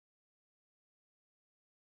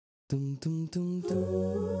Dum dum dum dum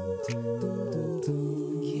dum dum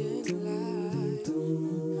dum. Can't lie.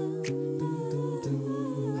 Dum dum dum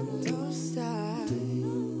dum. I'm lost. I'm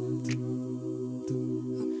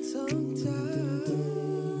tongue-tied.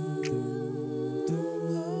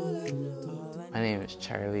 My name is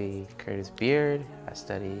Charlie Curtis Beard. I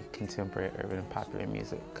study contemporary urban and popular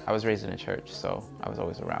music. I was raised in a church, so I was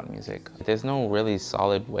always around music. There's no really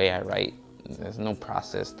solid way I write. There's no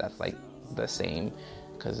process that's like the same,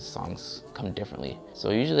 because the songs come differently.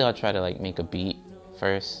 So usually I'll try to like make a beat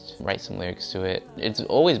first, write some lyrics to it. It's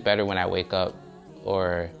always better when I wake up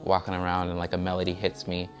or walking around and like a melody hits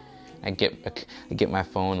me. I get my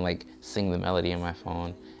phone, like sing the melody in my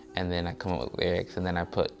phone, and then I come up with lyrics, and then I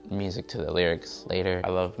put music to the lyrics later.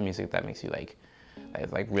 I love music that makes you like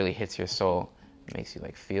really hits your soul, makes you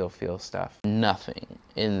like feel stuff. Nothing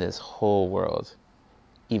in this whole world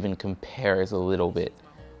even compares a little bit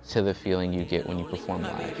to the feeling you get when you perform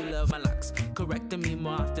live. My baby loves my locks, correcting me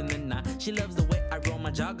more often than not. She loves the way I roll my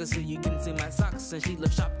joggers so you can see my socks. And she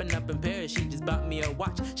loves shopping up in Paris, she just bought me a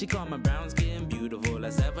watch. She called my brown skin beautiful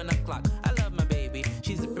at 7 o'clock. I love my baby,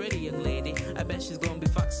 she's a pretty young lady. I bet she's gonna be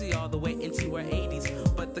foxy all the way into her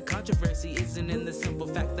 80s. But the controversy isn't in the simple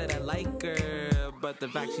fact that I like her, but the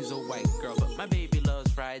fact she's a white girl. But my baby loves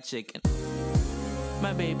fried chicken.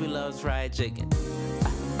 My baby loves fried chicken.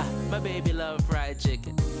 My baby loves fried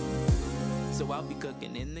chicken. So I'll be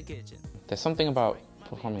cooking in the kitchen. There's something about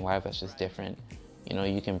performing live that's just different. You know,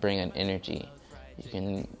 you can bring an energy. You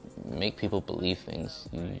can make people believe things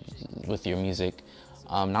with your music.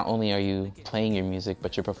 Not only are you playing your music,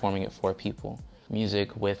 but you're performing it for people.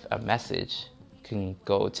 Music with a message can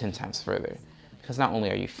go 10 times further. Because not only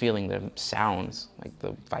are you feeling the sounds, like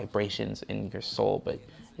the vibrations in your soul, but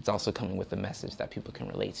it's also coming with a message that people can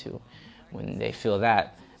relate to. When they feel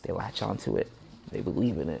that, they latch onto it, they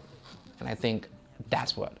believe in it. And I think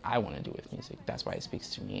that's what I want to do with music. That's why it speaks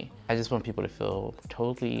to me. I just want people to feel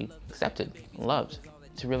totally accepted, loved,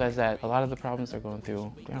 to realize that a lot of the problems they're going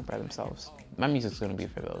through, they're not by themselves. My music's going to be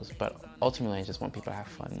for those, but ultimately I just want people to have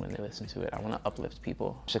fun when they listen to it. I want to uplift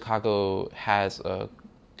people. Chicago has a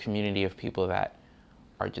community of people that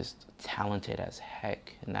are just talented as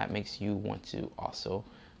heck, and that makes you want to also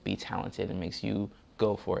be talented and makes you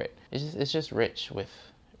go for it. It's just rich with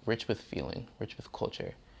feeling, rich with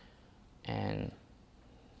culture, and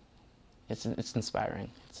it's inspiring.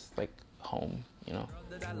 It's like home, you know.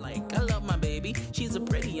 I love my baby, she's a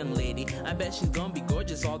pretty young lady. I bet she's gonna be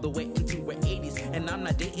gorgeous all the way into her 80s. And I'm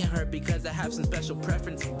not dating her because I have some special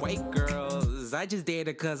preference for white girls. I just date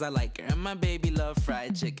her cause I like her. And my baby loves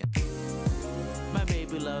fried chicken. My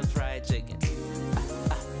baby loves fried chicken.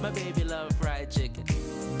 My baby loves fried chicken.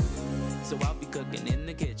 So I'll be cooking in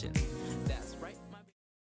the kitchen. That's